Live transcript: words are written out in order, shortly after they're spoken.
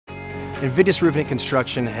Invictus Roofing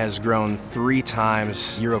Construction has grown 3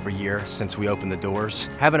 times year over year since we opened the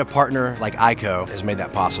doors. Having a partner like IKO has made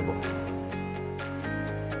that possible.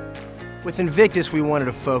 With Invictus, we wanted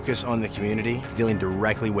to focus on the community, dealing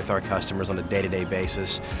directly with our customers on a day-to-day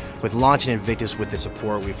basis. With launching Invictus with the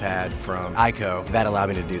support we've had from IKO, that allowed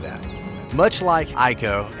me to do that. Much like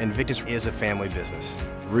IKO, Invictus is a family business.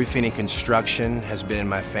 Roofing and construction has been in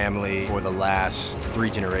my family for the last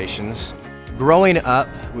 3 generations. Growing up,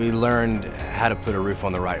 we learned how to put a roof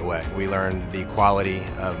on the right way. We learned the quality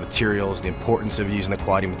of materials, the importance of using the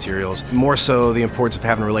quality materials, more so the importance of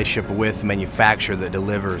having a relationship with the manufacturer that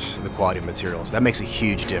delivers the quality of materials. That makes a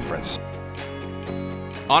huge difference.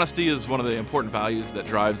 Honesty is one of the important values that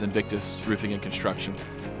drives Invictus Roofing and Construction.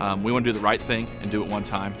 We want to do the right thing and do it one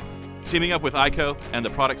time. Teaming up with IKO and the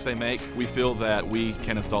products they make, we feel that we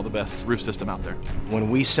can install the best roof system out there. When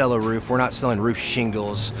we sell a roof, we're not selling roof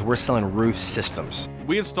shingles, we're selling roof systems.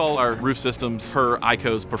 We install our roof systems per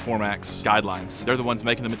IKO's PROFORMAX guidelines. They're the ones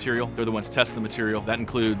making the material, they're the ones testing the material. That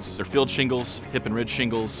includes their field shingles, hip and ridge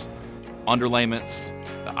shingles, underlayments,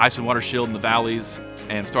 ice and water shield in the valleys,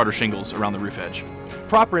 and starter shingles around the roof edge.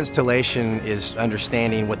 Proper installation is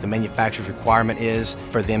understanding what the manufacturer's requirement is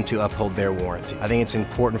for them to uphold their warranty. I think it's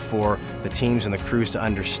important for the teams and the crews to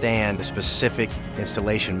understand the specific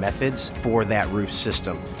installation methods for that roof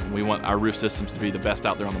system. We want our roof systems to be the best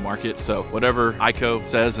out there on the market, so whatever IKO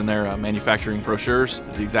says in their manufacturing brochures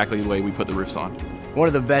is exactly the way we put the roofs on. One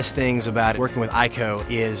of the best things about working with IKO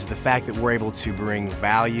is the fact that we're able to bring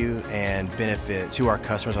value and benefit to our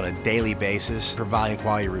customers on a daily basis, providing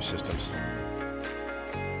quality roof systems.